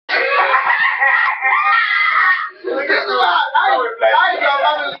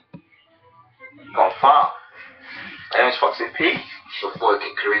Confirm. My name is Foxy P. So boy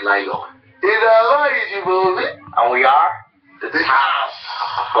can carry light on. And we are the House.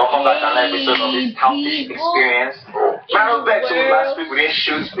 Welcome back to another episode of this healthy experience. Matter of fact, so last week we didn't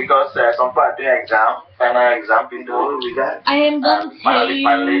shoot because some part doing exam, final exam. People we got. I am going to finally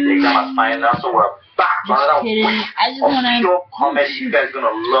the exam is final, so we're back to another week of pure comedy. You guys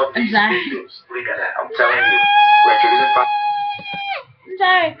gonna love these videos. Look at that, I'm telling you. We're introducing. I'm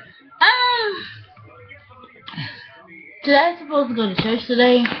sorry. Today I was supposed to go to church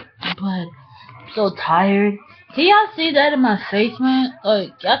today, but I'm so tired. Can y'all see that in my face, man?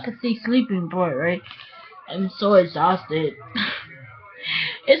 Like, y'all can see sleeping boy, right? I'm so exhausted.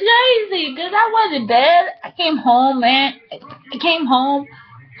 It's crazy, because I wasn't bad. I came home, man. I came home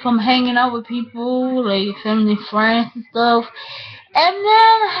from hanging out with people, like family, friends, and stuff. And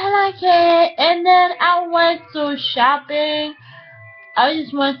then I went to shopping. I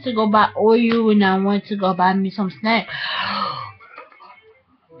just went to go buy oil, and I went to go buy me some snacks.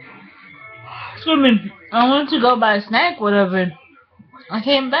 Excuse me. I went to go buy a snack, whatever. I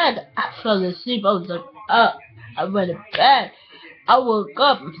came back. I fell asleep. I was like, I went to bed. I woke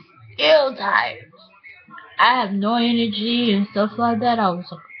up. I'm still tired. I have no energy and stuff like that. I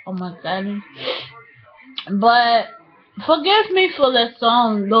was like, oh my god. But forgive me for that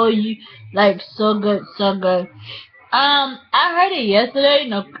song, though. You like so good, so good. I heard it yesterday, in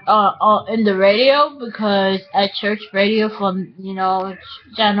the radio, because at church radio from,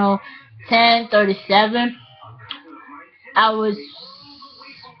 channel 1037. It's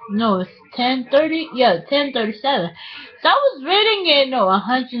 1030, yeah, 1037. So I was reading it,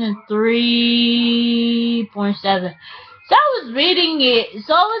 103.7. So I was reading it,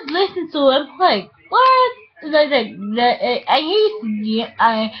 so I was listening to it, I'm like, what? He's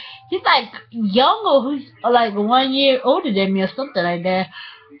like younger, who's like 1 year older than me or something like that.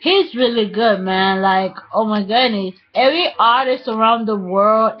 He's really good, man. Like, oh my goodness. Every artist around the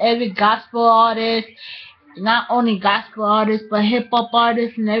world, every gospel artist, not only gospel artists, but hip hop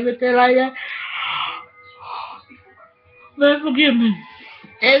artists and everything like that. Man, forgive me.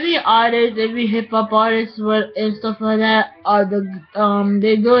 Every artist, every hip hop artist, and stuff like that,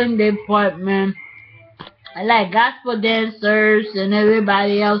 they're doing their part, man. I like gospel dancers and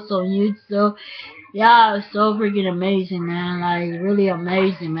everybody else on YouTube. Y'all are so freaking amazing, man. Like, really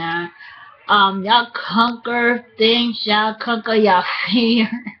amazing, man. Y'all conquer things. Y'all conquer y'all fear.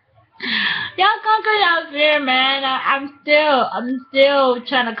 Y'all conquer y'all fear, man. I'm still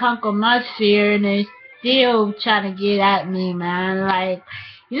trying to conquer my fear, and it's still trying to get at me, man. Like,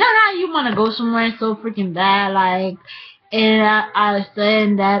 you know how you want to go somewhere so freaking bad, like, and I was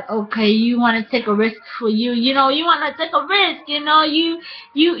saying that, okay, you want to take a risk for you, you want to take a risk, you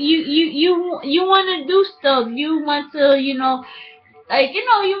want to do stuff, you want to, you want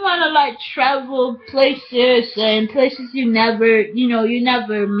to, like, travel places and places you never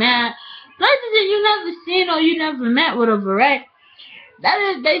met, places that you never seen or you never met, whatever, right?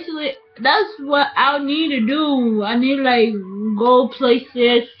 That's what I need to do. I need to, like, go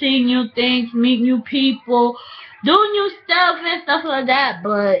places, see new things, meet new people, do new stuff and stuff like that.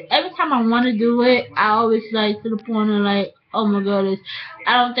 But every time I want to do it, I always, like, to the point of, like, oh my goodness,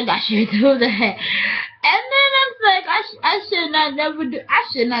 I don't think I should do that. And then I'm like, I should not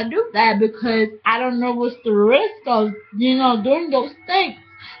do that, because I don't know what's the risk of, doing those things.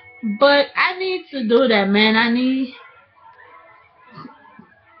 But I need to do that, man.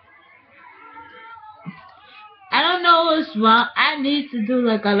 I don't know what's wrong. I need to do,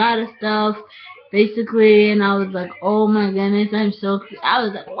 like, a lot of stuff, basically, and I was like, oh my goodness, I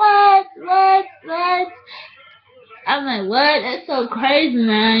was like, what? I'm like, what? That's so crazy,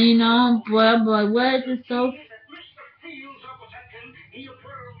 man, but I'm like, what? It's so...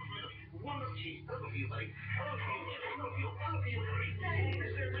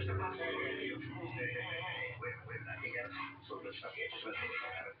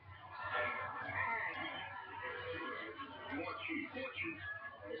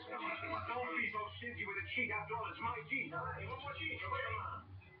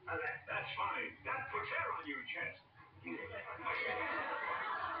 That's fine. That puts hair on your chest.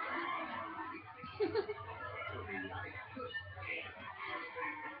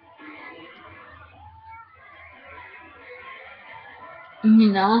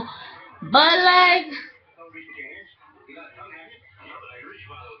 But, like...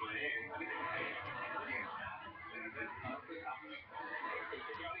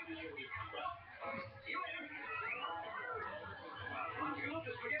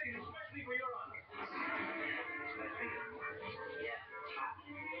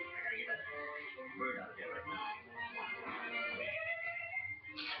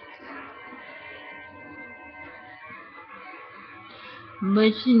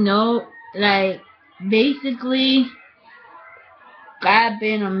 But you know, like basically God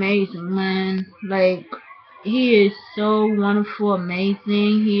been amazing, man. Like he is so wonderful,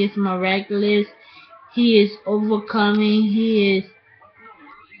 amazing. He is miraculous. He is overcoming. He is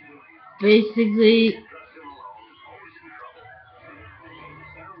basically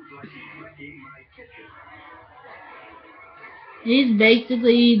he's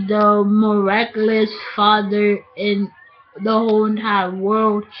basically the miraculous father in the whole entire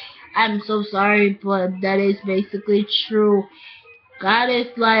world. I'm so sorry, but that is basically true. God is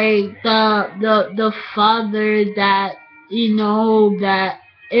like the father that that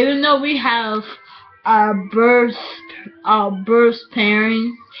even though we have our birth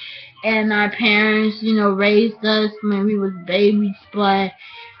parents and our parents raised us when we was babies, but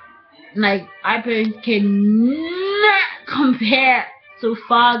like our parents cannot compare to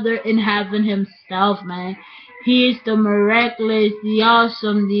Father in heaven himself, man. He is the miraculous, the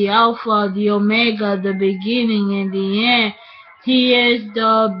awesome, the Alpha, the Omega, the beginning and the end. He is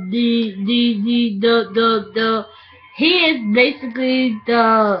the he is basically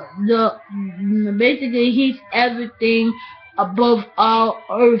basically he's everything above all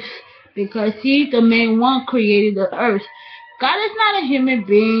earth because he's the main one created the earth. God is not a human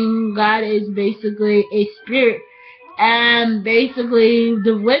being. God is basically a spirit. And basically,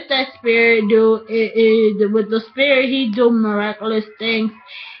 with that spirit, with the spirit, he do miraculous things.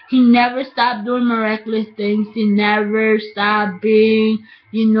 He never stopped doing miraculous things. He never stopped being,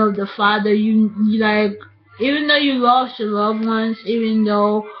 the Father. You like, even though you lost your loved ones, even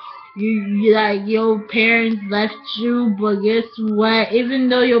though you like your parents left you, but guess what? Even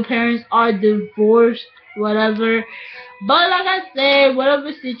though your parents are divorced, whatever, but like I said,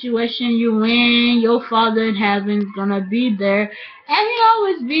 whatever situation you in, your Father in heaven's gonna be there, and he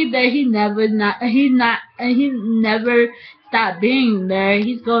always be there. He never stop being there.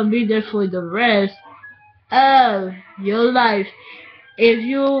 He's gonna be there for the rest of your life. If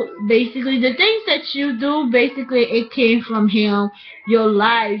you basically the things that you do, basically it came from him. Your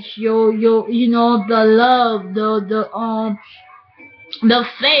life, your the love, the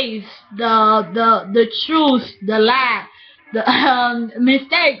faith, the truth, the lie, the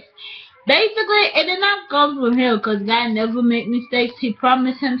mistakes. Basically, it did not come from him because God never make mistakes. He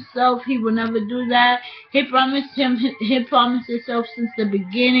promised himself he will never do that. He promised himself since the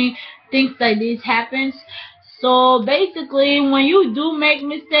beginning things like this happens. So basically, when you do make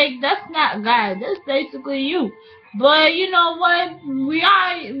mistakes, that's not God. That's basically you. But you know what? We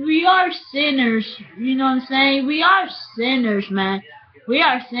are sinners. You know what I'm saying? We are sinners, man. We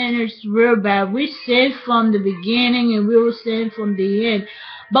are sinners real bad. We sin from the beginning and we will sin from the end.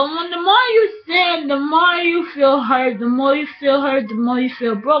 But when the more you sin, the more you feel hurt. The more you feel hurt, the more you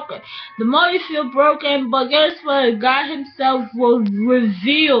feel broken. The more you feel broken, but guess what? God himself will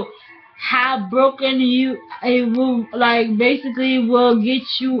reveal how broken you it will like basically will get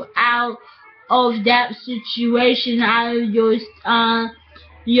you out of that situation, out of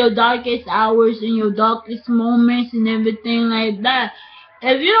your darkest hours and your darkest moments and everything like that.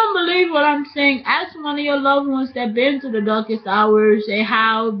 If you don't believe what I'm saying, ask one of your loved ones that been through the darkest hours and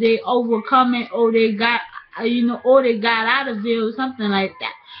how they overcome it, or they got or they got out of it or something like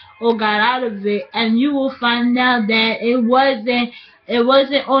that, or got out of it, and you will find out that it wasn't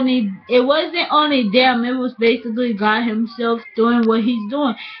only them. It was basically God himself doing what he's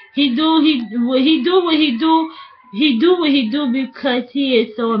doing. He do what he do because he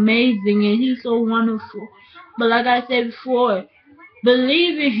is so amazing and he's so wonderful. But like I said before,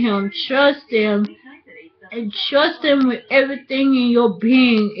 believe in him, trust him, and trust him with everything in your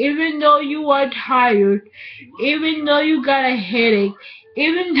being. Even though you are tired, even though you got a headache,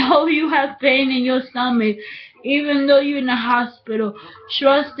 even though you have pain in your stomach, even though you're in the hospital,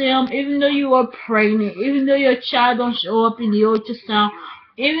 trust him. Even though you are pregnant, even though your child don't show up in the ultrasound,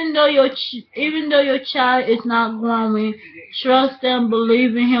 even though your child is not growing, trust and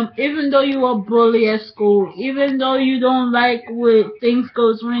believe in him. Even though you are bullied at school, even though you don't like what things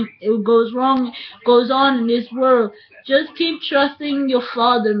goes on in this world, just keep trusting your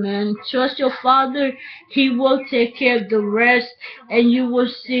Father, man. Trust your Father. He will take care of the rest, and you will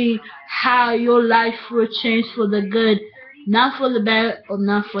see how your life will change for the good, not for the bad or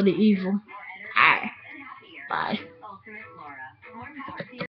not for the evil. Alright, bye.